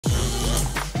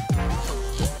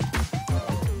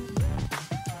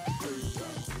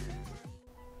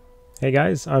Hey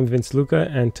guys, I'm Vince Luca,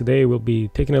 and today we'll be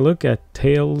taking a look at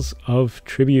Tales of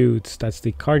Tributes. That's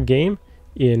the card game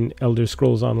in Elder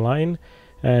Scrolls Online.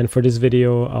 And for this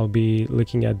video, I'll be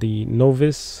looking at the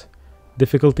Novice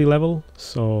difficulty level,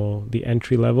 so the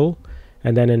entry level.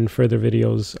 And then in further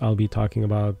videos, I'll be talking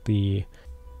about the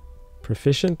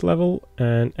Proficient level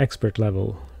and Expert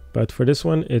level. But for this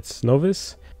one, it's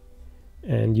Novice.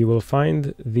 And you will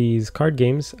find these card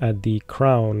games at the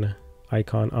crown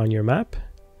icon on your map.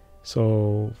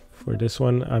 So for this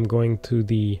one, I'm going to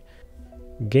the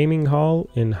gaming hall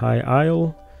in High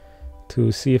Isle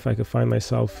to see if I could find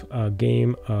myself a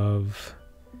game of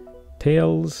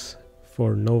Tales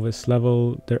for Novice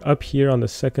level. They're up here on the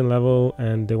second level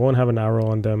and they won't have an arrow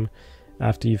on them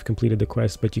after you've completed the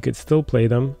quest, but you could still play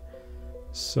them.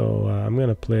 So I'm going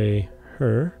to play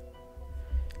her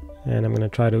and I'm going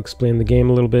to try to explain the game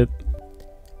a little bit,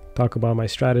 talk about my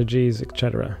strategies,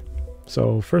 etc.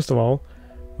 So first of all,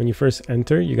 when you first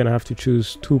enter, you're going to have to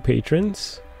choose two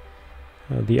patrons.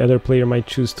 The other player might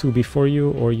choose two before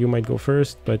you, or you might go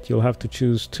first, but you'll have to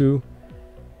choose two.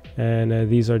 And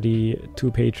these are the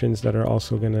two patrons that are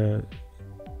also going to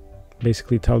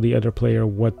basically tell the other player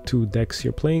what two decks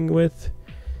you're playing with.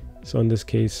 So in this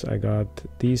case, I got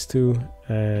these two,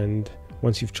 and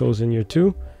once you've chosen your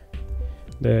two,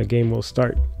 the game will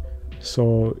start.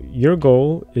 So your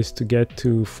goal is to get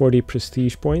to 40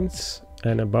 prestige points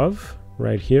and above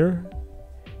right here,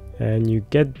 and you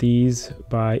get these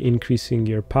by increasing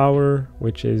your power,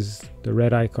 which is the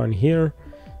red icon here.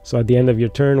 So at the end of your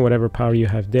turn, whatever power you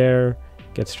have there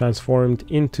gets transformed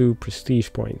into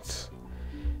prestige points.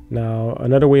 Now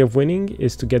another way of winning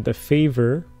is to get the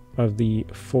favor of the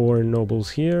four nobles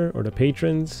here, or the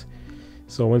patrons.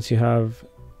 So once you have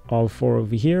all four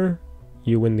over here,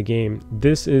 you win the game.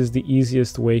 This is the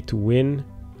easiest way to win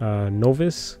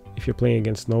Novice if you're playing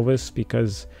against Novice,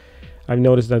 because I've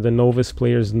noticed that the Novice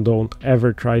players don't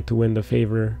ever try to win the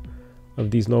favor of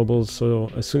these nobles.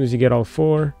 So as soon as you get all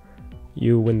four,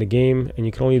 you win the game, and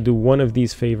you can only do one of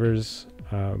these favors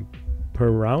per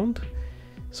round.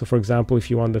 So for example, if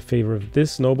you want the favor of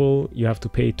this noble, you have to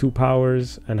pay 2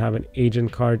 powers and have an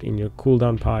agent card in your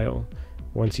cooldown pile.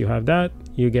 Once you have that,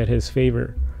 you get his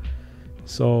favor.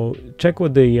 So check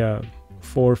what the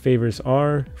 4 favors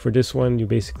are. For this one, you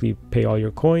basically pay all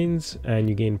your coins and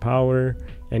you gain power,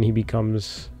 and he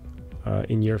becomes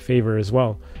in your favor as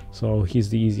well. So he's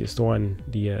the easiest one,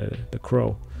 the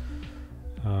crow.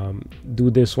 Do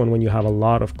this one when you have a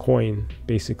lot of coin,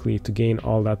 basically, to gain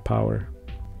all that power.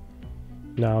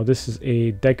 Now this is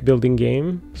a deck building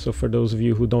game, so for those of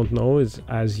you who don't know, is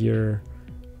as you're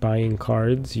buying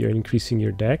cards, you're increasing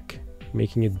your deck,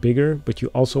 making it bigger, but you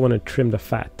also want to trim the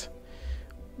fat,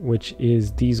 which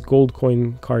is these gold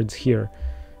coin cards here.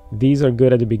 These are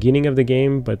good at the beginning of the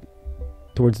game, but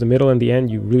towards the middle and the end,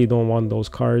 you really don't want those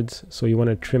cards, so you want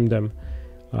to trim them.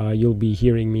 You'll be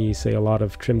hearing me say a lot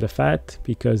of trim the fat,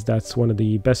 because that's one of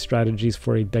the best strategies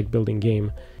for a deck building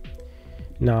game.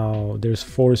 Now there's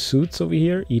 4 suits over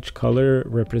here. Each color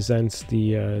represents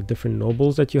the different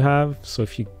nobles that you have. So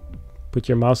if you put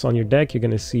your mouse on your deck, you're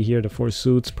going to see here the 4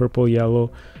 suits: purple,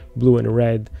 yellow, blue, and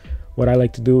red. What I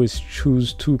like to do is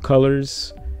choose 2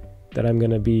 colors that I'm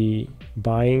going to be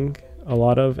buying a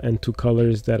lot of, and 2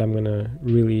 colors that I'm going to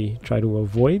really try to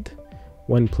avoid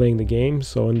when playing the game.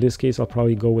 So in this case, I'll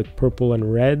probably go with purple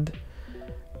and red.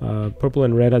 Purple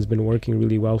and red has been working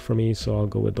really well for me, so I'll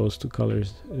go with those 2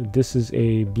 colors. This is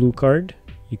a blue card.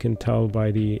 You can tell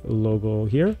by the logo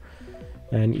here,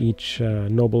 and each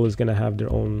noble is going to have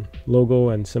their own logo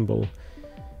and symbol.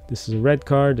 This is a red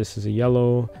card, this is a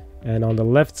yellow, and on the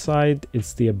left side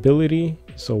it's the ability,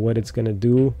 so what it's going to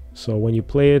do. So when you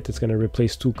play it, it's going to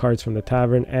replace 2 cards from the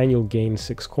tavern, and you'll gain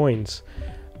 6 coins.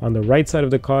 On the right side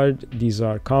of the card, these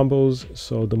are combos,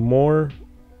 so the more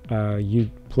you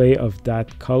play of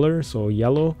that color, so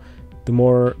yellow, the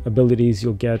more abilities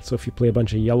you'll get. So if you play a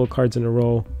bunch of yellow cards in a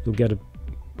row, you'll get a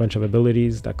bunch of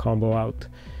abilities that combo out.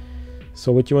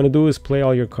 So what you want to do is play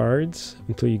all your cards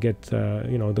until you get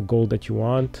the gold that you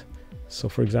want. So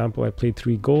for example, I played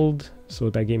 3 gold, so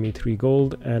that gave me 3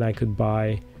 gold, and I could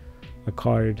buy a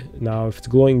card. Now if it's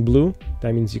glowing blue,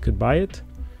 that means you could buy it.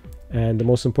 And the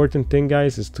most important thing,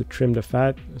 guys, is to trim the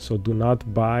fat. So do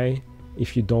not buy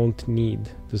if you don't need.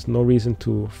 There's no reason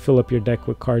to fill up your deck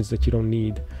with cards that you don't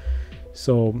need.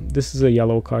 So this is a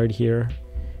yellow card here.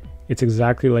 It's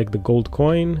exactly like the gold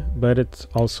coin, but it's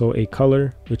also a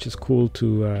color, which is cool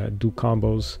to do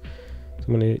combos. So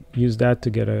I'm going to use that to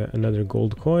get another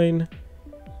gold coin,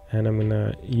 and I'm going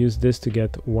to use this to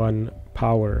get 1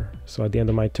 power. So at the end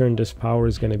of my turn, this power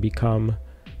is going to become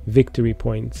victory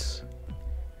points.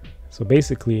 So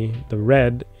basically the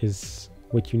red is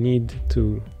what you need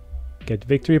to get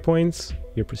victory points,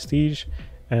 your prestige,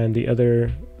 and the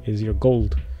other is your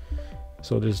gold.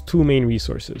 So there's two main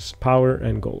resources, power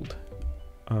and gold.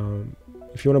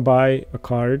 If you want to buy a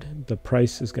card, the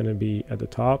price is going to be at the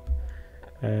top,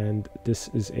 and this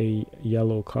is a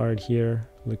yellow card here,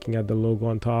 looking at the logo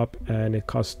on top, and it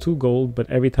costs 2 gold, but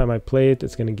every time I play it,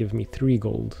 it's going to give me 3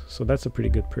 gold. So that's a pretty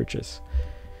good purchase.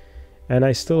 And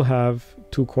I still have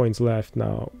 2 coins left.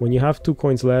 Now, when you have 2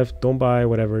 coins left, don't buy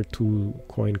whatever 2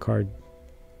 coin card.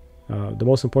 The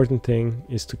most important thing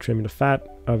is to trim the fat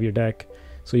of your deck.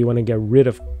 So you want to get rid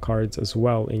of cards as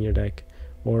well in your deck,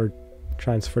 or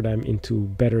transfer them into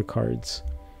better cards.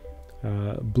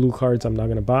 Blue cards I'm not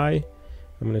going to buy.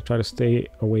 I'm going to try to stay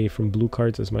away from blue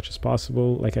cards as much as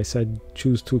possible. Like I said,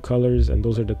 choose 2 colors, and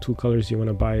those are the 2 colors you want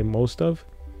to buy most of.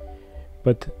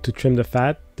 But to trim the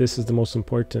fat, this is the most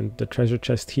important. The treasure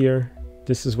chest here,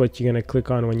 this is what you're going to click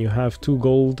on when you have 2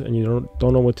 gold and you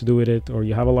don't know what to do with it, or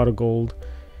you have a lot of gold.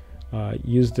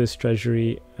 Use this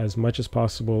treasury as much as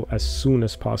possible, as soon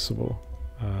as possible.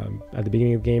 At the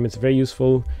beginning of the game, it's very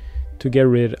useful to get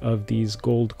rid of these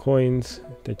gold coins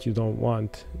that you don't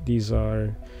want.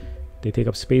 They take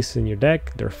up space in your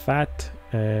deck, they're fat,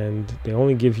 and they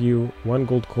only give you 1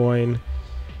 gold coin,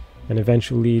 and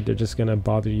eventually they're just gonna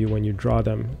bother you when you draw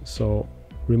them. So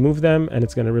remove them, and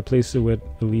it's gonna replace it with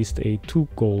at least a 2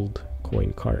 gold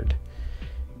coin card.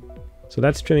 So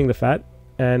that's trimming the fat.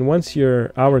 And once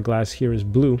your hourglass here is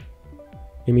blue,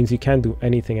 it means you can't do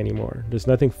anything anymore. There's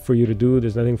nothing for you to do,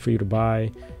 there's nothing for you to buy.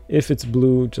 If it's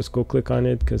blue, just go click on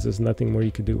it, because there's nothing more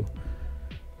you could do.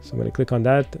 So I'm going to click on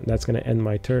that, and that's going to end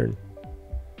my turn.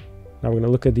 Now we're going to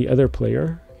look at the other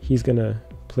player. He's going to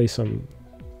play some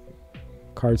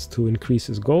cards to increase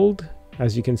his gold.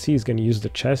 As you can see, he's going to use the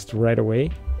chest right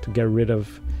away to get rid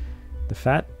of the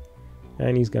fat.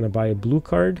 And he's going to buy a blue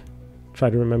card. Try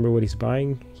to remember what he's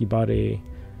buying. He bought a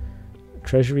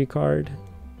treasury card,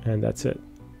 and that's it.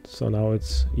 So now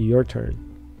it's your turn.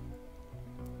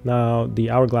 Now the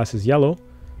hourglass is yellow,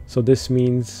 so this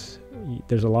means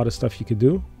there's a lot of stuff you could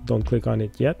do. Don't click on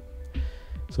it yet.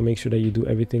 So make sure that you do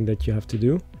everything that you have to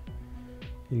do.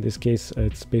 In this case,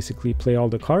 it's basically play all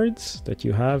the cards that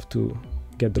you have to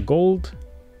get the gold.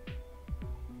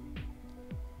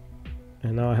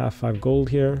 And now I have 5 gold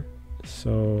here.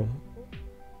 So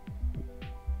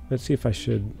let's see if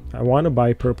I want to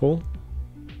buy purple,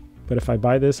 but if I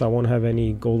buy this, I won't have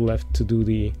any gold left to do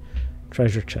the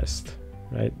treasure chest,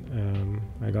 right?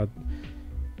 I got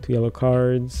 2 yellow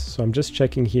cards, so I'm just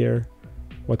checking here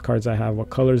what cards I have, what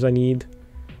colors I need,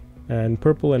 and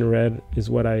purple and red is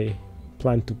what I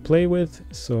plan to play with.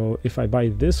 So if I buy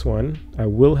this one, I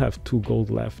will have 2 gold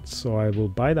left, so I will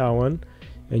buy that one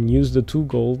and use the 2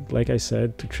 gold, like I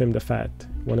said, to trim the fat.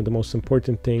 One of the most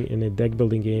important thing in a deck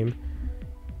building game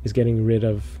is getting rid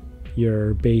of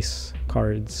your base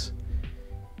cards.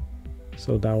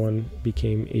 So that one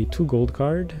became a 2 gold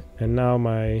card, and now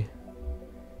my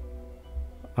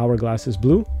hourglass is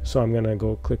blue, so I'm gonna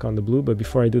go click on the blue. But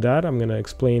before I do that, I'm gonna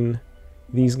explain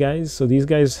these guys. So these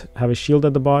guys have a shield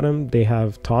at the bottom, they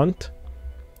have taunt,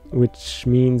 which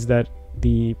means that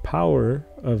the power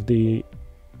of the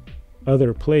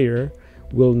other player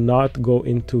will not go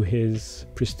into his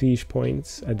prestige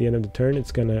points at the end of the turn.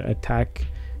 It's gonna attack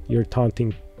your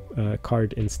taunting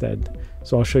card instead.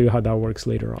 So I'll show you how that works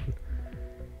later on.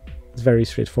 It's very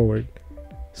straightforward.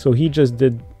 So he just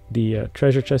did the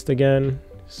treasure chest again.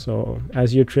 So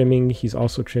as you're trimming, he's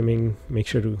also trimming. Make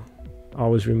sure to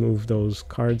always remove those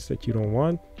cards that you don't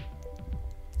want.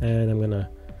 And I'm gonna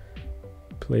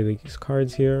play these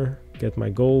cards here, get my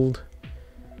gold.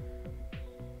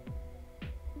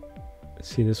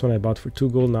 See, this one I bought for 2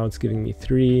 gold, now it's giving me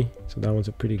 3, so that one's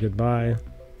a pretty good buy.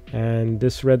 And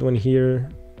this red one here,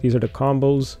 these are the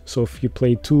combos. So if you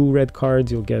play 2 red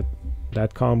cards, you'll get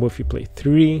that combo. If you play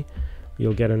 3,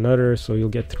 you'll get another, so you'll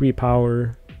get 3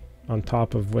 power on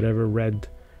top of whatever red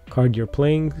card you're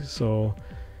playing. So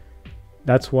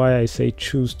that's why I say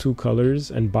choose 2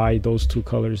 colors and buy those 2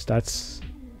 colors. That's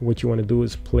what you want to do,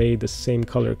 is play the same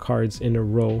color cards in a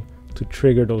row to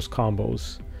trigger those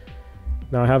combos.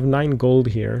 Now I have 9 gold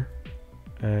here,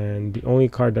 and the only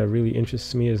card that really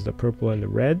interests me is the purple and the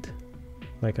red,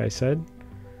 like I said.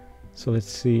 So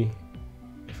let's see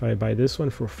if I buy this one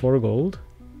for 4 gold,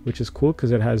 which is cool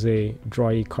because it has a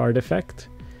draw a card effect,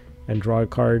 and draw a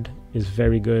card is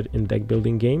very good in deck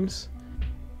building games.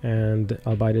 And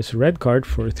I'll buy this red card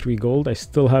for 3 gold. I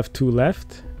still have 2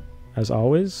 left, as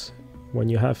always. When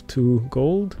you have 2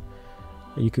 gold,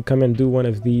 you could come and do one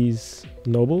of these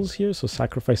nobles here. So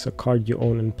sacrifice a card you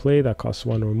own and play that costs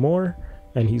 1 or more,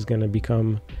 and he's gonna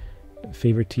become a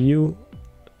favor to you.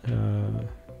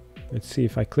 Let's see,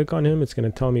 if I click on him, it's going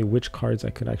to tell me which cards I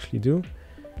could actually do.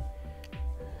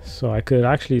 So I could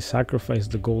actually sacrifice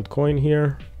the gold coin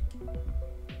here.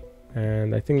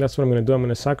 And I think that's what I'm going to do. I'm going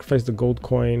to sacrifice the gold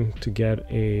coin to get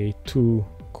a 2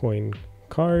 coin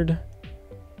card.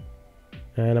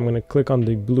 And I'm going to click on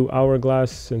the blue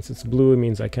hourglass. Since it's blue, it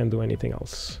means I can't do anything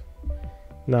else.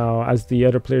 Now, as the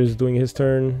other player is doing his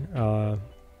turn, I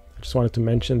just wanted to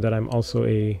mention that I'm also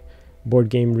a board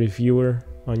game reviewer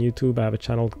on YouTube. I have a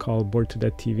channel called Board to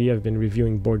Death TV. I've been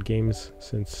reviewing board games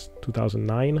since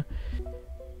 2009.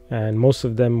 And most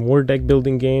of them were deck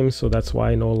building games, so that's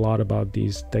why I know a lot about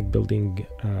these deck building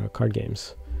card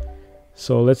games.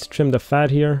 So let's trim the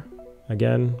fat here.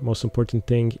 Again, most important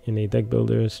thing in a deck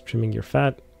builder is trimming your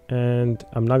fat. And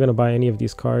I'm not going to buy any of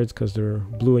these cards because they're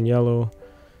blue and yellow.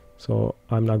 So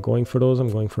I'm not going for those.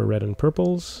 I'm going for red and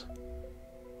purples.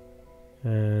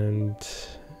 And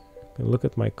look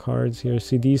at my cards here.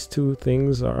 See, these two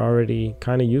things are already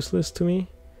kind of useless to me.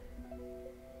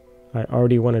 I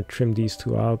already want to trim these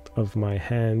two out of my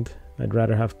hand. I'd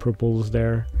rather have purples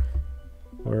there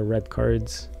or red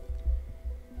cards.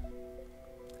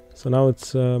 So now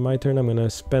it's my turn. I'm going to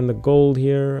spend the gold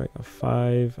here. I got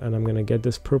 5, and I'm going to get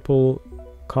this purple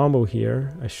combo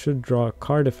here. I should draw a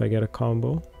card if I get a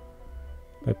combo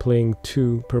by playing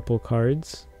 2 purple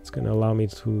cards. It's going to allow me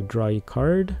to draw a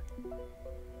card.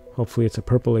 Hopefully it's a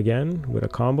purple again with a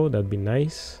combo. That'd be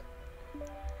nice.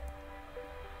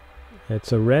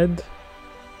 It's a red,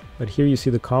 but here you see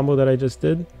the combo that I just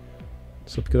did.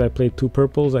 So because I played 2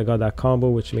 purples, I got that combo,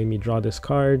 which made me draw this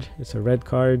card. It's a red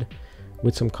card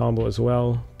with some combo as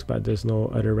well. Too bad there's no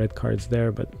other red cards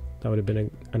there, but that would have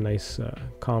been a nice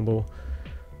combo.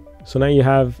 So now you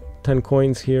have 10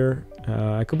 coins here.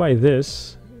 I could buy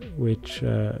this, which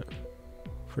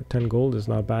for 10 gold is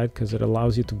not bad because it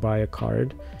allows you to buy a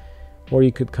card. Or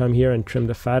you could come here and trim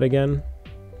the fat again.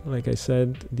 Like I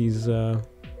said, these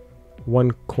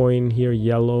 1 coin here,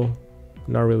 yellow,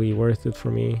 not really worth it for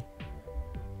me.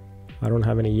 I don't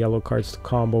have any yellow cards to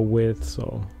combo with,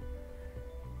 so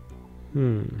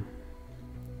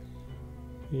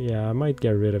yeah, I might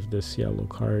get rid of this yellow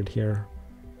card here.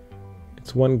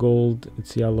 It's 1 gold,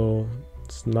 it's yellow,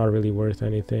 it's not really worth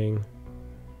anything.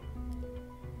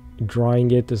 Drawing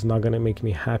it is not going to make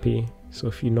me happy, so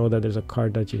if you know that there's a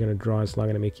card that you're going to draw, it's not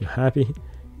going to make you happy,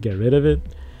 get rid of it.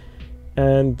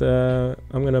 And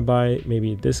I'm gonna buy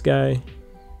maybe this guy,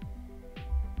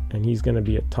 and he's gonna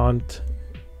be a taunt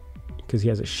because he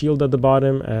has a shield at the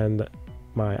bottom and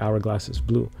my hourglass is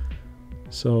blue.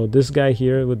 So this guy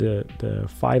here with the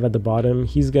 5 at the bottom,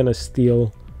 he's gonna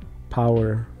steal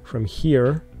power from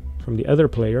here, from the other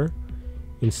player.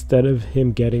 Instead of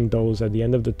him getting those at the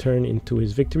end of the turn into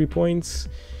his victory points,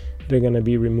 they're gonna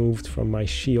be removed from my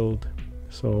shield.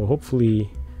 So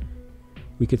hopefully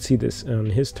we could see this on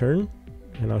his turn,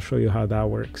 and I'll show you how that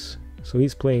works. So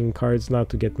he's playing cards now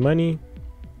to get money.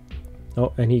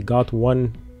 Oh, and he got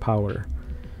 1 power.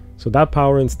 So that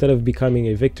power, instead of becoming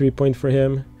a victory point for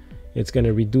him, it's going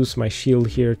to reduce my shield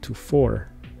here to 4.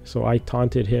 So I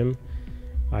taunted him.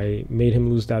 I made him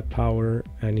lose that power,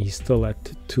 and he's still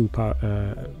at 2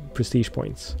 prestige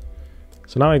points.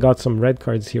 So now I got some red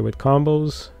cards here with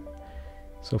combos.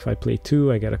 So if I play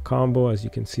 2, I get a combo, as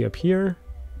you can see up here,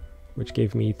 which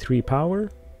gave me 3 power.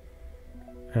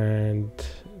 And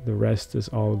the rest is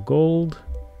all gold.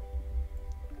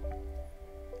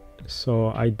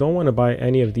 So I don't want to buy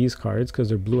any of these cards because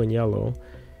they're blue and yellow.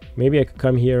 Maybe I could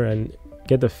come here and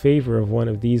get the favor of one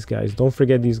of these guys. Don't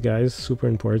forget these guys, super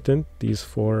important. These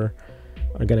 4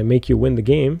 are going to make you win the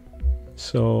game.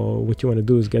 So what you want to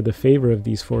do is get the favor of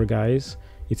these 4 guys.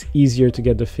 It's easier to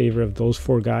get the favor of those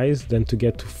 4 guys than to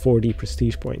get to 40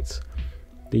 prestige points.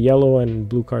 The yellow and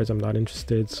blue cards, I'm not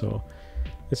interested, so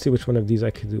let's see which one of these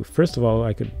I could do. First of all,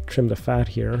 I could trim the fat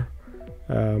here.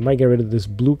 Might get rid of this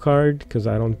blue card because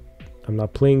I'm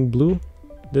not playing blue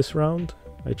this round.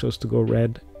 I chose to go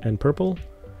red and purple.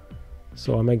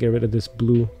 So I might get rid of this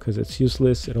blue because it's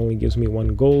useless. It only gives me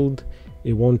 1 gold.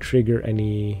 It won't trigger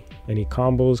any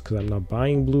combos because I'm not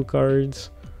buying blue cards.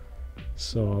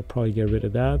 So I'll probably get rid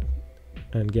of that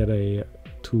and get a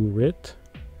 2 writ.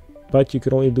 But you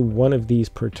could only do 1 of these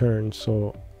per turn.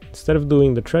 So instead of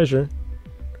doing the treasure,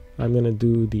 I'm going to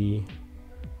do the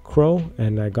crow,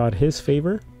 and I got his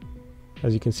favor.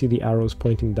 As you can see, the arrows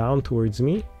pointing down towards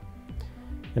me.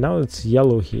 And now it's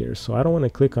yellow here, so I don't want to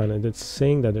click on it. It's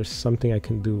saying that there's something I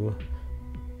can do.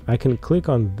 I can click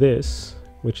on this,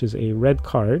 which is a red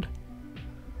card.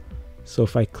 So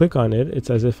if I click on it, it's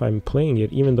as if I'm playing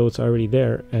it, even though it's already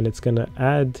there, and it's going to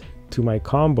add to my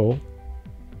combo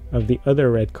of the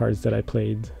other red cards that I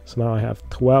played. So now I have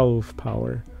 12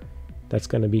 power. That's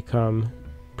going to become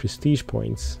prestige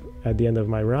points at the end of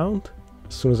my round.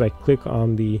 As soon as I click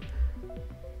on the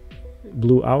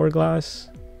blue hourglass.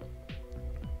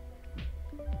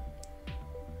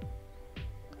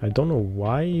 I don't know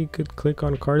why you could click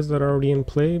on cards that are already in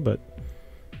play, but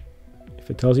if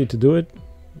it tells you to do it,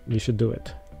 you should do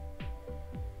it.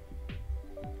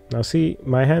 Now see,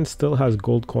 my hand still has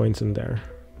gold coins in there.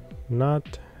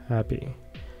 Not happy.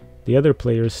 The other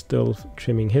player is still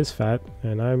trimming his fat,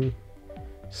 and I'm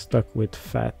stuck with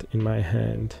fat in my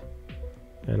hand.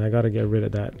 And I gotta get rid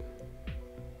of that.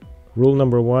 Rule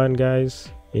number 1, guys,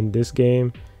 in this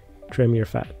game, trim your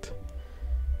fat.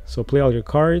 So play all your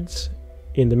cards.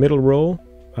 In the middle row,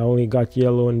 I only got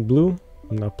yellow and blue.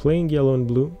 I'm not playing yellow and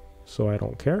blue, so I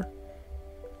don't care.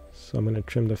 So I'm gonna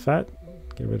trim the fat,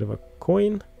 get rid of a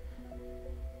coin.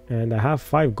 And I have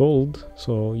 5 gold,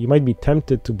 so you might be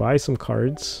tempted to buy some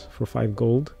cards for 5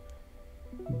 gold,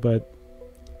 but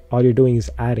all you're doing is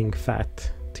adding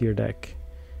fat to your deck.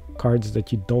 Cards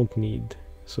that you don't need.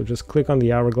 So just click on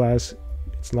the hourglass.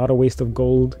 It's not a waste of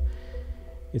gold.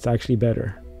 It's actually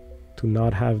better to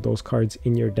not have those cards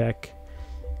in your deck.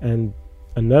 And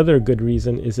another good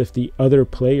reason is if the other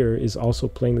player is also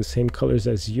playing the same colors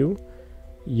as you,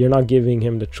 you're not giving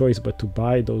him the choice but to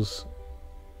buy those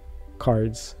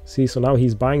cards. See, so now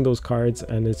he's buying those cards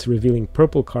and it's revealing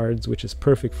purple cards, which is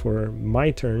perfect for my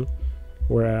turn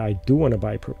where I do want to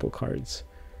buy purple cards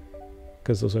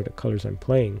because those are the colors I'm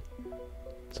playing.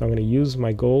 So I'm going to use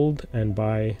my gold and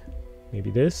buy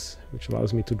maybe this, which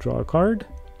allows me to draw a card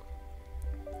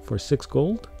for 6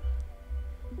 gold.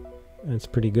 And it's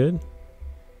pretty good.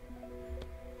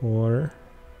 Or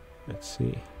let's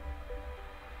see.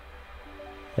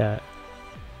 Yeah,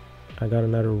 I got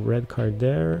another red card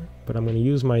there, but I'm going to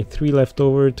use my 3 left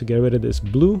over to get rid of this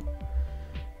blue.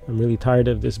 I'm really tired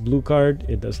of this blue card.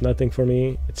 It does nothing for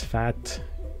me. It's fat.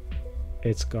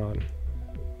 It's gone.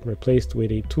 Replaced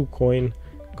with a 2 coin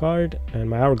card, and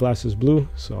my hourglass is blue,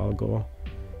 so I'll go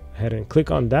ahead and click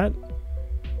on that.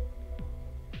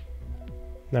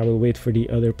 Now we'll wait for the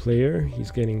other player.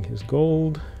 He's getting his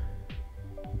gold.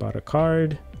 Bought a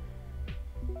card.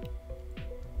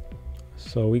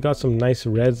 So we got some nice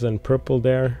reds and purple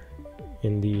there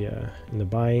in the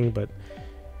buying, but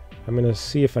I'm gonna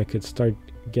see if I could start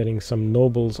getting some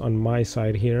nobles on my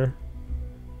side here.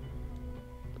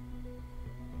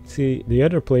 See, the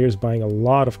other player is buying a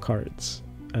lot of cards,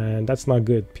 and that's not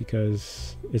good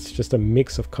because it's just a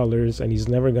mix of colors and he's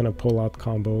never gonna pull out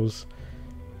combos.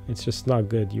 It's just not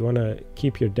good. You want to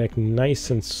keep your deck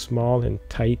nice and small and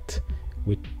tight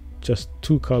with just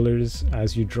 2 colors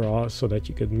as you draw so that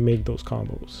you could make those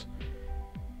combos.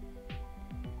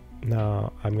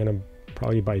 Now I'm gonna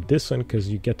probably buy this one because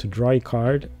you get to draw a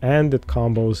card and it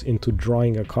combos into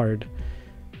drawing a card.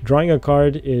 Drawing a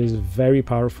card is very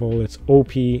powerful. It's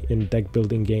OP in deck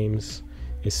building games,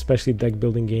 especially deck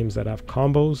building games that have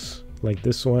combos like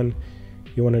this one.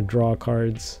 You want to draw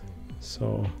cards,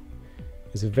 so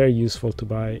it's very useful to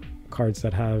buy cards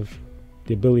that have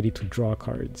the ability to draw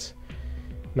cards.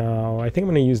 Now I think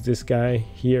I'm going to use this guy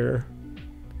here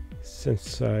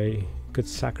since I could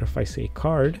sacrifice a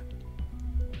card,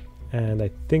 and I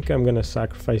think I'm going to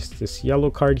sacrifice this yellow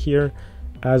card here.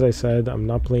 As I said, I'm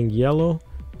not playing yellow,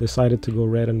 decided to go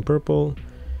red and purple,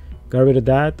 got rid of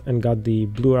that and got the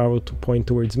blue arrow to point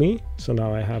towards me. So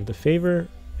now I have the favor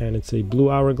and it's a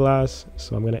blue hourglass,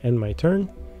 so I'm going to end my turn.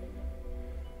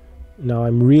 Now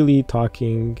I'm really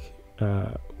talking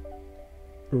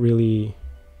really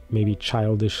maybe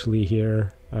childishly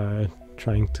here,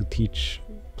 trying to teach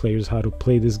players how to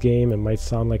play this game. It might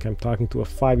sound like I'm talking to a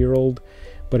 5-year-old,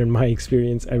 but in my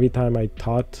experience, every time I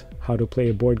taught how to play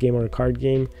a board game or a card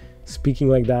game, speaking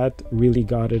like that really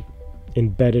got it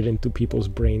embedded into people's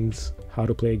brains how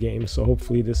to play a game. So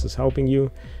hopefully this is helping you,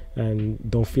 and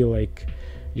don't feel like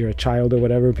you're a child or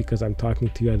whatever because I'm talking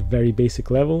to you at a very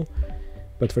basic level.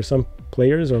 But for some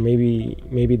players, or maybe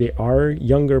they are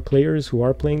younger players who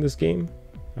are playing this game,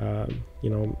 you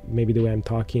know, maybe the way I'm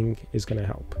talking is going to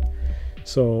help.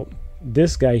 So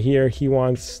this guy here, he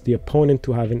wants the opponent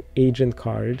to have an agent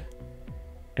card,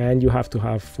 and you have to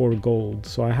have 4 gold.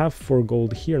 So I have 4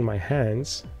 gold here in my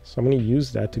hands, so I'm going to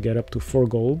use that to get up to 4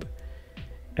 gold.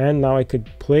 And now I could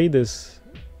play this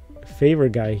favor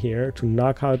guy here to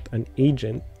knock out an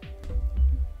agent.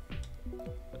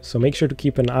 So make sure to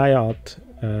keep an eye out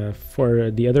for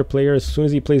the other player. As soon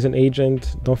as he plays an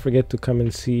agent, don't forget to come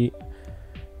and see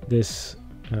this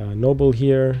noble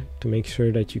here to make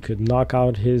sure that you could knock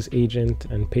out his agent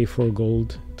and pay 4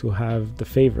 gold to have the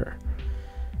favor.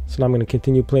 So now I'm going to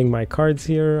continue playing my cards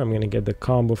here. I'm going to get the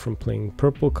combo from playing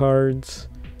purple cards,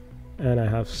 and I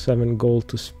have 7 gold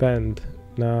to spend.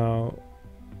 Now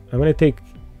I'm going to take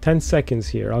 10 seconds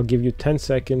here. I'll give you 10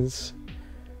 seconds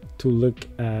to look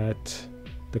at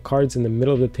the cards in the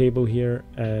middle of the table here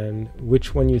and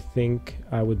which one you think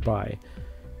I would buy.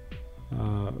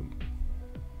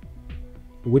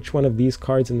 Which one of these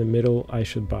cards in the middle I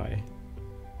should buy,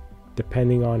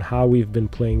 depending on how we've been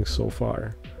playing so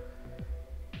far.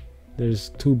 There's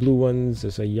 2 blue ones,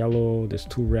 there's a yellow, there's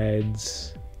 2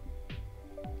 reds.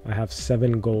 I have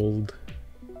 7 gold.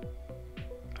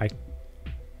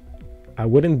 I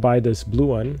wouldn't buy this blue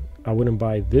one. I wouldn't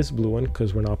buy this blue one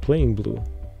because we're not playing blue,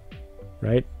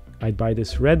 right? I'd buy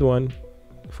this red one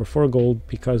for 4 gold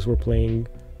because we're playing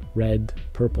red,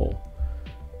 purple.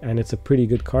 And it's a pretty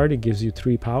good card. It gives you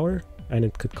 3 power and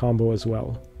it could combo as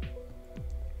well.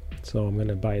 So I'm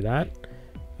gonna buy that.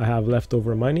 I have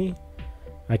leftover money.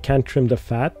 I can't trim the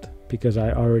fat because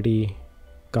I already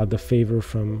got the favor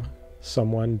from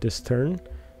someone this turn.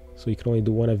 So you can only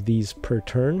do one of these per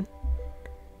turn.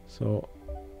 So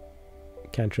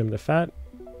can't trim the fat.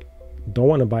 Don't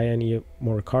want to buy any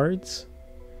more cards.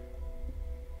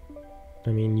 I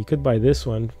mean, you could buy this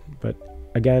one, but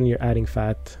again, you're adding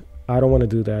fat. I don't want to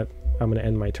do that. I'm going to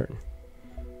end my turn.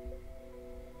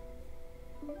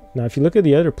 Now, if you look at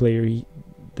the other player,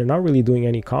 they're not really doing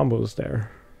any combos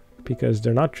there because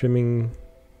they're not trimming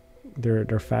their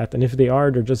fat. And if they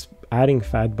are, they're just adding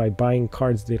fat by buying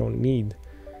cards they don't need.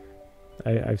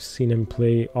 I've seen him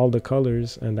play all the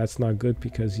colors, and that's not good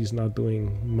because he's not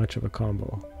doing much of a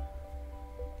combo.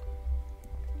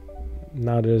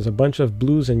 Now there's a bunch of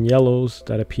blues and yellows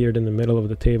that appeared in the middle of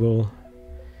the table,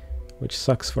 which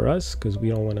sucks for us because we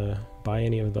don't want to buy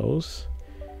any of those.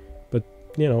 But,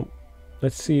 you know,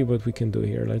 let's see what we can do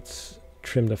here. Let's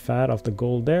trim the fat off the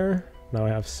gold there. Now I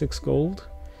have 6 gold.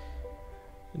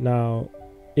 Now,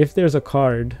 if there's a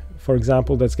card, for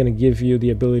example, that's going to give you the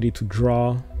ability to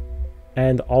draw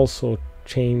and also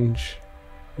change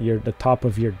the top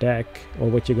of your deck or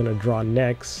what you're going to draw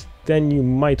next, then you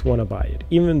might want to buy it.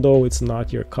 Even though it's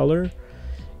not your color,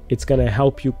 it's going to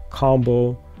help you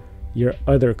combo your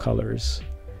other colors.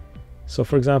 So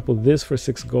for example, this for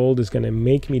 6 gold is going to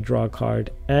make me draw a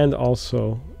card and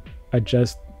also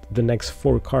adjust the next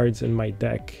 4 cards in my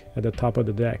deck at the top of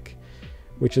the deck,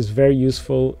 which is very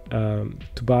useful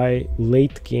to buy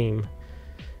late game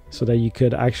so that you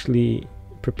could actually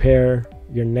prepare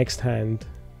your next hand.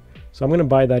 So I'm going to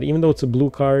buy that. Even though it's a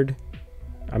blue card,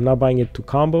 I'm not buying it to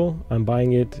combo. I'm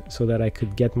buying it so that I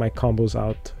could get my combos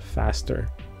out faster.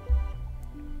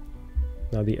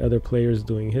 Now the other player is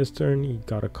doing his turn. He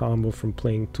got a combo from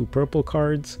playing 2 purple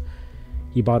cards.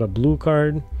 He bought a blue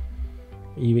card.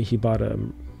 He bought a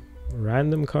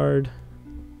random card.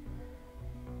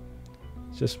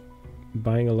 Just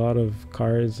buying a lot of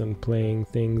cards and playing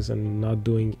things and not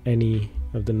doing any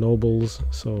of the nobles.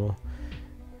 So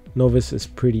Novice is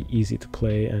pretty easy to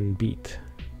play and beat.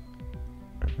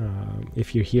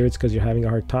 If you're here, it's because you're having a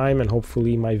hard time, and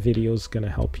hopefully my video is gonna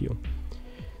help you.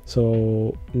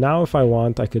 So now if I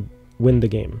want, I could win the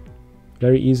game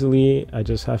very easily. I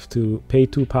just have to pay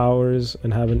 2 powers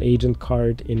and have an agent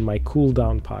card in my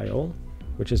cooldown pile,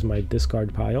 which is my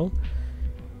discard pile.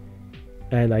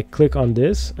 And I click on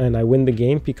this and I win the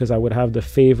game because I would have the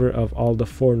favor of all the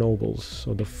 4 nobles.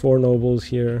 So the 4 nobles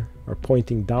here are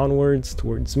pointing downwards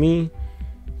towards me,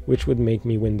 which would make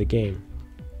me win the game.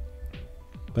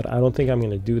 But I don't think I'm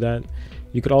going to do that.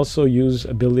 You could also use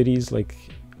abilities like,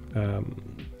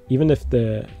 even if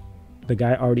the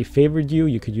guy already favored you,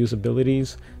 you could use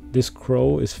abilities. This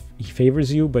crow he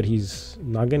favors you, but he's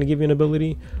not going to give you an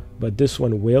ability. But this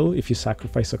one will if you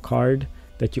sacrifice a card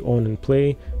that you own and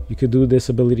play. You could do this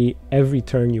ability every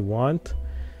turn you want.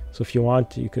 So if you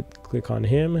want, you could click on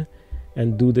him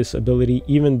and do this ability.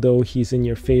 Even though he's in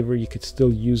your favor, you could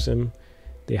still use him.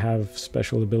 They have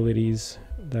special abilities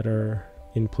that are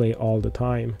in play all the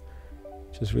time,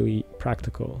 which is really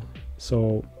practical.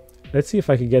 So let's see if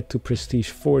I could get to prestige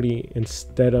 40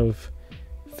 instead of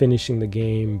finishing the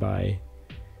game by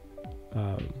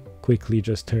quickly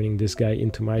just turning this guy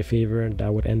into my favor, and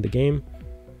that would end the game.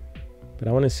 But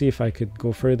I want to see if I could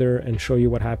go further and show you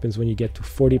what happens when you get to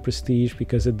 40 prestige,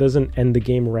 because it doesn't end the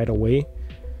game right away.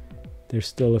 There's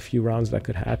still a few rounds that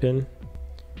could happen.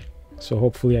 So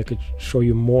hopefully I could show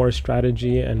you more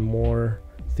strategy and more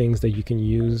things that you can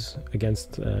use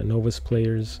against Novice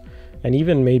players, and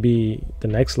even maybe the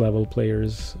next level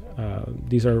players.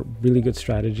 These are really good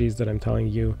strategies that I'm telling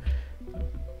you.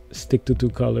 Stick to 2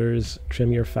 colors,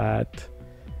 trim your fat,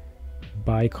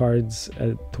 buy cards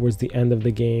towards the end of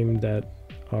the game that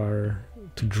are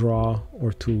to draw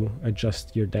or to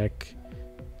adjust your deck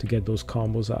to get those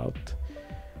combos out.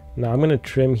 Now I'm going to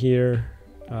trim here.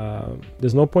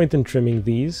 There's no point in trimming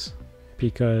these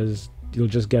because you'll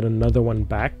just get another one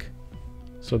back,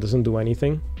 so it doesn't do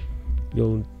anything.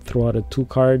 You'll throw out a 2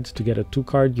 card to get a 2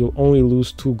 card. You'll only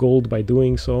lose 2 gold by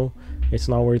doing so. It's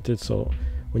not worth it. So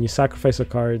when you sacrifice a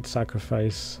card,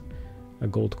 sacrifice a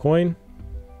gold coin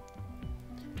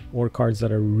or cards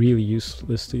that are really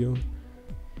useless to you.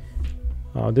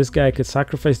 This guy could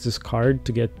sacrifice this card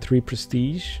to get 3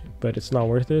 prestige, but it's not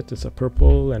worth it. It's a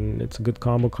purple and it's a good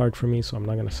combo card for me, so I'm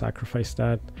not going to sacrifice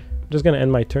that. I'm just going to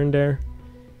end my turn there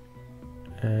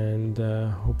and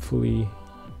hopefully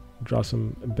draw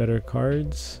some better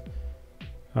cards.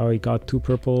 I got 2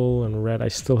 purple and red. I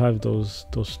still have those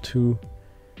 2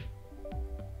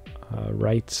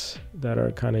 rights that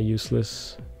are kind of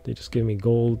useless. They just give me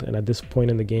gold, and at this point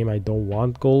in the game I don't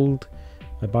want gold.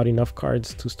 I bought enough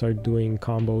cards to start doing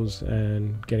combos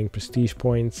and getting prestige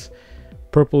points.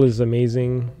 Purple is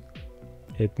amazing.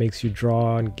 It makes you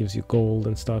draw and gives you gold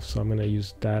and stuff, so I'm going to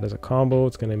use that as a combo.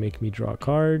 It's going to make me draw a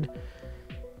card.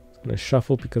 I'm going to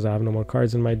shuffle because I have no more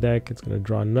cards in my deck. It's going to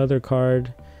draw another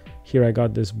card. Here I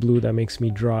got this blue that makes me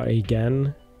draw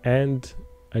again and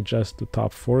adjust the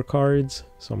top 4 cards.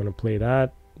 So I'm going to play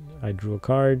that. I drew a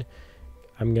card.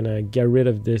 I'm going to get rid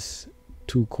of this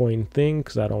 2 coin thing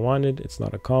because I don't want it. It's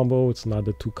not a combo. It's not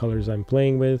the 2 colors I'm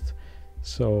playing with.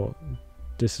 So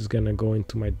this is going to go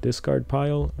into my discard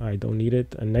pile. I don't need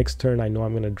it. And next turn I know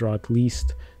I'm going to draw at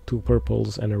least 2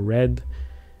 purples and a red,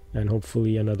 and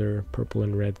hopefully another purple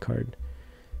and red card.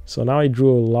 So now I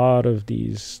drew a lot of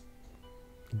these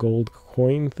gold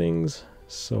coin things,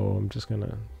 so I'm just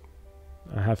gonna,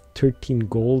 I have 13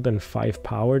 gold and 5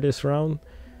 power this round,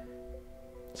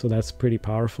 so that's pretty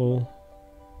powerful.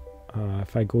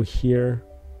 If I go here,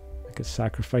 I could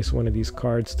sacrifice one of these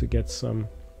cards to get some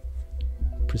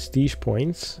prestige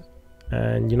points,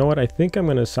 and you know what, I think I'm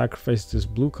gonna sacrifice this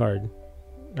blue card.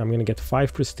 I'm gonna get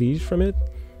 5 prestige from it.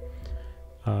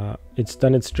 It's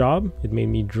done its job. It made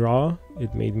me draw.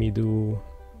 It made me do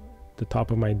the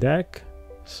top of my deck.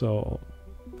 So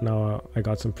now I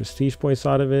got some prestige points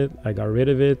out of it. I got rid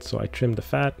of it, so I trimmed the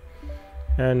fat.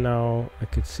 And now I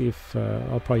could see if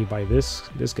I'll probably buy this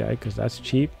guy because that's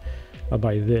cheap. I'll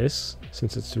buy this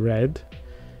since it's red.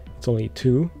 It's only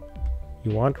 2.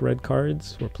 You want red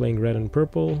cards. We're playing red and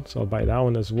purple, so I'll buy that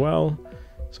one as well.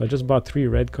 So I just bought 3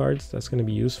 red cards. That's going to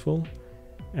be useful.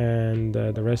 And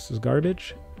the rest is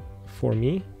garbage for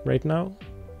me right now,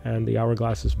 and the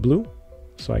hourglass is blue,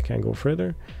 so I can't go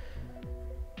further.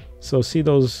 So see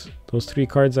those 3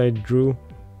 cards I drew,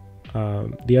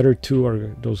 the other 2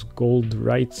 are those gold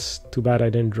rights. Too bad I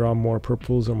didn't draw more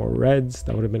purples or more reds.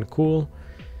 That would have been cool,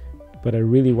 but I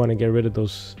really want to get rid of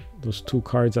those 2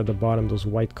 cards at the bottom, those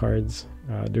white cards.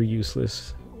 They're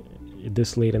useless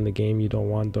this late in the game. You don't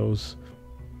want those.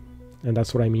 And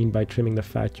that's what I mean by trimming the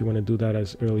fat. You want to do that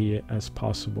as early as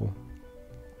possible.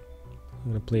 I'm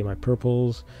going to play my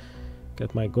purples,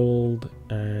 get my gold,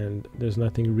 and there's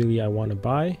nothing really I want to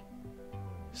buy.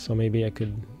 So maybe I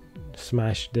could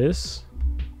smash this,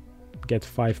 get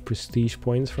 5 prestige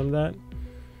points from that.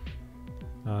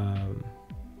 I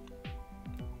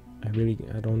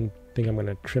don't think I'm going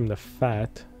to trim the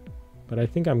fat, but I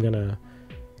think I'm going to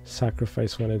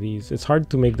sacrifice one of these. It's hard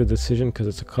to make the decision because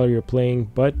it's a color you're playing,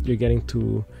 but you're getting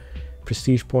to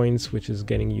prestige points, which is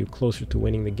getting you closer to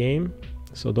winning the game.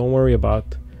 So don't worry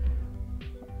about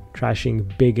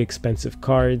trashing big expensive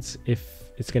cards. If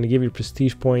it's going to give you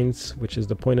prestige points, which is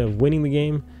the point of winning the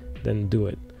game, then do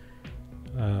it.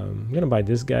 I'm going to buy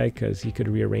this guy because he could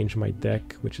rearrange my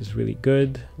deck, which is really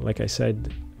good. Like I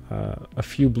said, a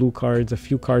few blue cards, a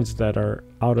few cards that are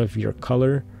out of your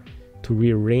color, to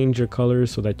rearrange your colors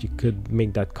so that you could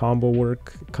make that combo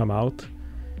work come out,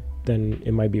 then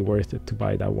it might be worth it to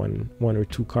buy that one or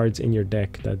 2 cards in your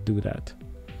deck that do that.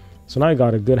 So now I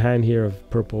got a good hand here of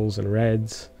purples and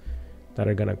reds that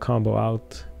are gonna combo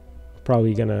out,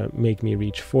 probably gonna make me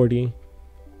reach 40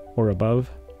 or above,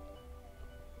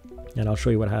 and I'll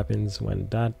show you what happens when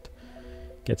that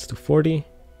gets to 40.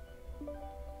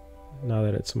 Now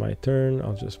that it's my turn,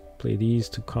 I'll just play these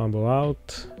to combo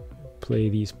out, play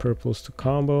these purples to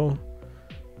combo.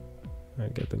 I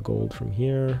get the gold from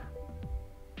here.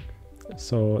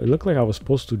 So it looked like I was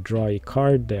supposed to draw a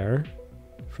card there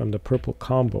from the purple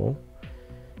combo,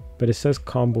 but it says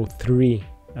combo 3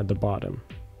 at the bottom.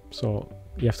 So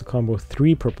you have to combo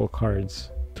 3 purple cards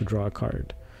to draw a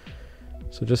card.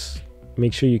 So just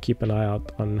make sure you keep an eye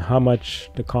out on how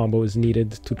much the combo is needed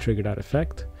to trigger that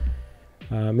effect.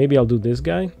 Maybe I'll do this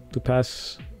guy to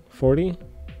pass 40.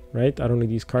 Right, I don't need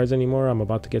these cards anymore. I'm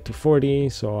about to get to 40,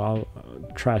 so I'll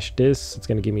trash this. It's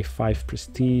gonna give me 5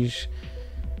 prestige.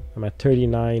 I'm at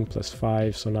 39 plus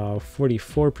 5, so now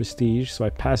 44 prestige. So I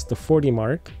passed the 40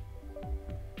 mark.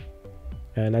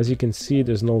 And as you can see,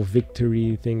 there's no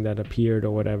victory thing that appeared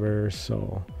or whatever,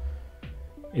 so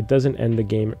it doesn't end the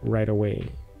game right away.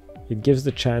 It gives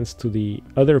the chance to the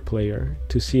other player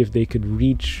to see if they could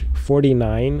reach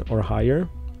 49 or higher.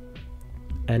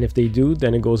 And if they do,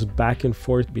 then it goes back and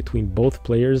forth between both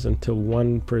players until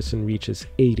one person reaches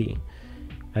 80.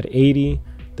 At 80,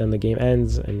 then the game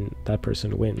ends and that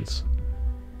person wins.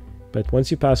 But once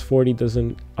you pass 40, it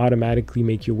doesn't automatically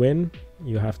make you win.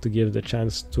 You have to give the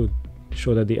chance to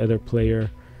show that the other player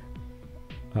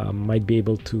might be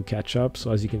able to catch up.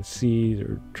 So as you can see,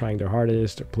 they're trying their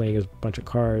hardest, they're playing a bunch of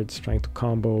cards, trying to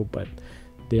combo, but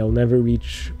they'll never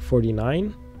reach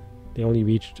 49. They only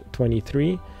reached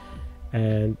 23,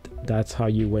 and that's how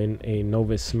you win a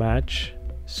Novice match.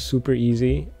 Super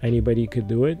easy, anybody could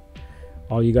do it.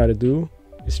 All you got to do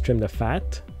is trim the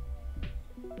fat,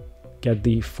 get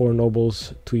the 4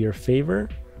 nobles to your favor,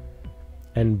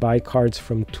 and buy cards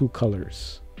from 2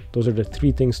 colors. Those are the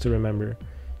 3 things to remember.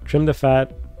 Trim the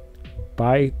fat,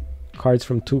 buy cards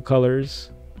from 2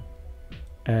 colors,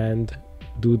 and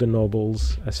do the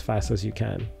nobles as fast as you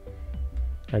can,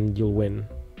 and you'll win.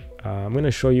 I'm going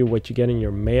to show you what you get in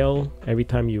your mail every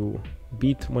time you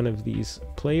beat one of these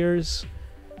players.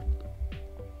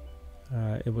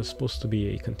 It was supposed to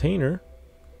be a container,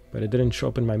 but it didn't show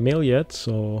up in my mail yet,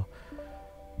 so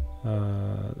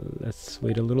let's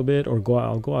wait a little bit, or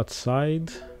I'll go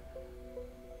outside.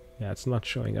 Yeah, it's not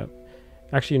showing up.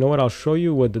 Actually, you know what? I'll show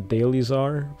you what the dailies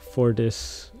are for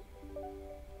this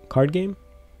card game.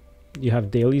 You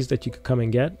have dailies that you could come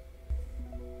and get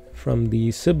from the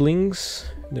siblings.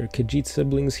 They're Khajiit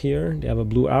siblings here. They have a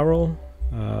blue arrow.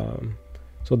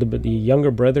 So the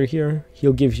younger brother here,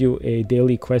 he'll give you a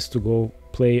daily quest to go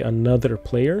play another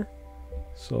player.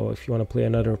 So if you want to play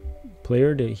another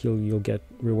player, you'll get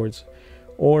rewards.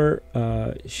 Or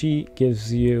she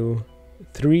gives you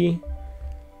 3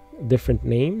 different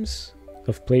names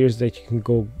of players that you can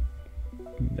go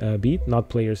beat. Not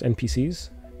players, NPCs,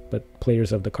 but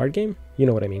players of the card game. You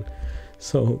know what I mean.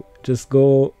 So just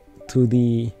go to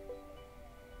the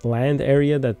land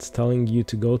area that's telling you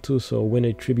to go to. So win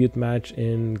a tribute match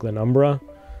in Glenumbra.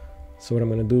 So what I'm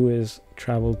going to do is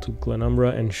travel to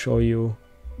Glenumbra and show you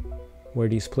where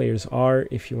these players are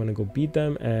if you want to go beat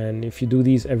them. And if you do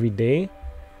these every day,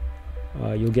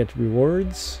 you'll get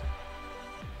rewards.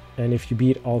 And if you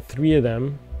beat all 3 of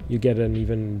them, you get an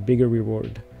even bigger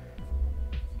reward.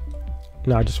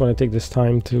 Now, I just want to take this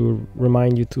time to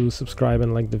remind you to subscribe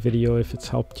and like the video if it's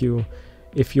helped you.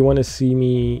 If you want to see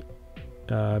me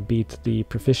beat the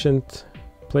proficient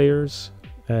players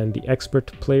and the expert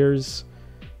players,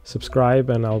 subscribe,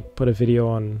 and I'll put a video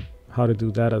on how to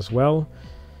do that as well.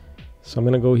 So I'm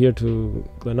going to go here to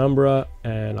Glenumbra,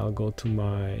 and I'll go to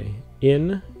my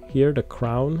inn here. The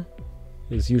crown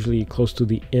is usually close to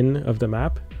the inn of the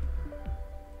map.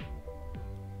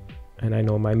 And I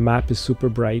know my map is super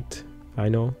bright. I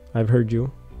know, I've heard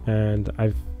you, and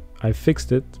I've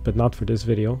fixed it, but not for this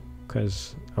video,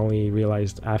 because I only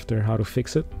realized after how to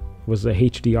fix it. It was the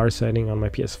HDR setting on my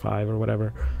PS5 or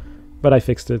whatever, but I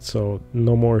fixed it, so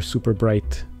no more super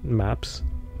bright maps,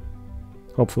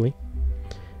 hopefully.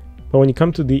 But when you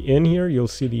come to the inn here, you'll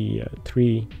see the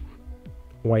 3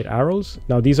 white arrows.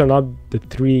 Now these are not the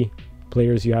 3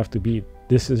 players you have to beat.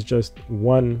 This is just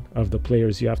one of the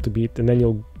players you have to beat, and then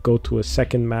you'll go to a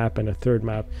second map and a third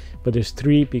map. But there's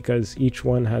 3 because each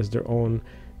one has their own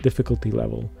difficulty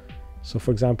level. So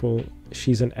for example,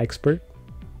 she's an expert,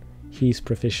 he's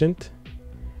proficient,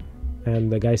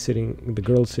 and the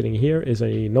girl sitting here is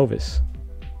a novice.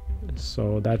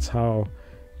 So that's how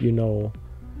you know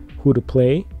who to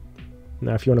play.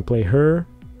 Now if you want to play her,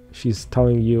 she's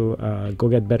telling you go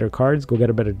get better cards, go get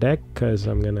a better deck, because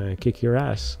I'm gonna kick your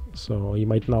ass. So you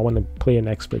might not want to play an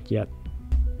expert yet.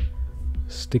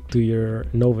 Stick to your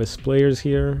novice players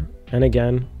here. And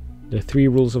again, the 3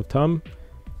 rules of thumb: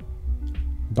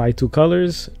 buy 2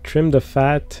 colors, trim the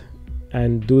fat,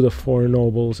 and do the 4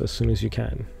 nobles as soon as you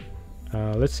can.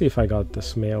 Let's see if I got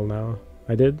this mail now.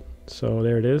 I did. So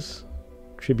there it is.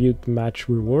 Tribute match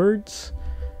rewards.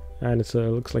 And it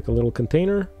looks like a little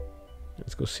container.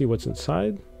 Let's go see what's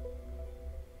inside.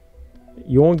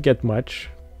 You won't get much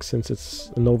since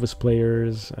it's novice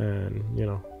players, and you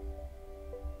know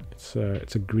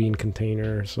it's a green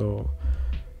container, so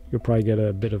you'll probably get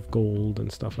a bit of gold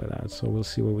and stuff like that. So we'll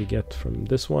see what we get from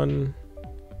this one.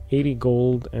 80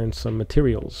 gold and some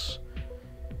materials,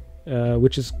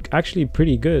 which is actually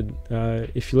pretty good.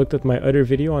 If you looked at my other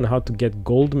video on how to get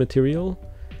gold material,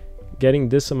 getting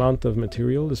this amount of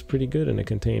material is pretty good in a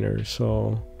container.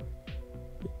 So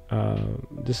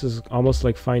this is almost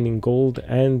like finding gold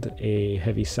and a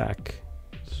heavy sack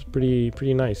It's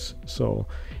pretty nice. So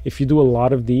if you do a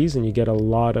lot of these and you get a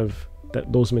lot of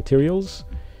those materials,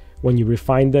 when you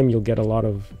refine them, you'll get a lot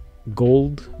of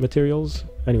gold materials.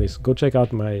 Anyways, go check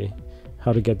out my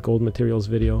how to get gold materials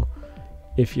video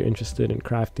if you're interested in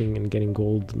crafting and getting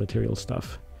gold material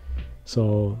stuff.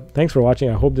 So thanks for watching.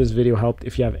 I hope this video helped.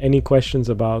 If you have any questions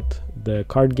about the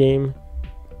card game,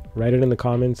 write it in the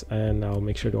comments and I'll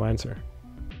make sure to answer.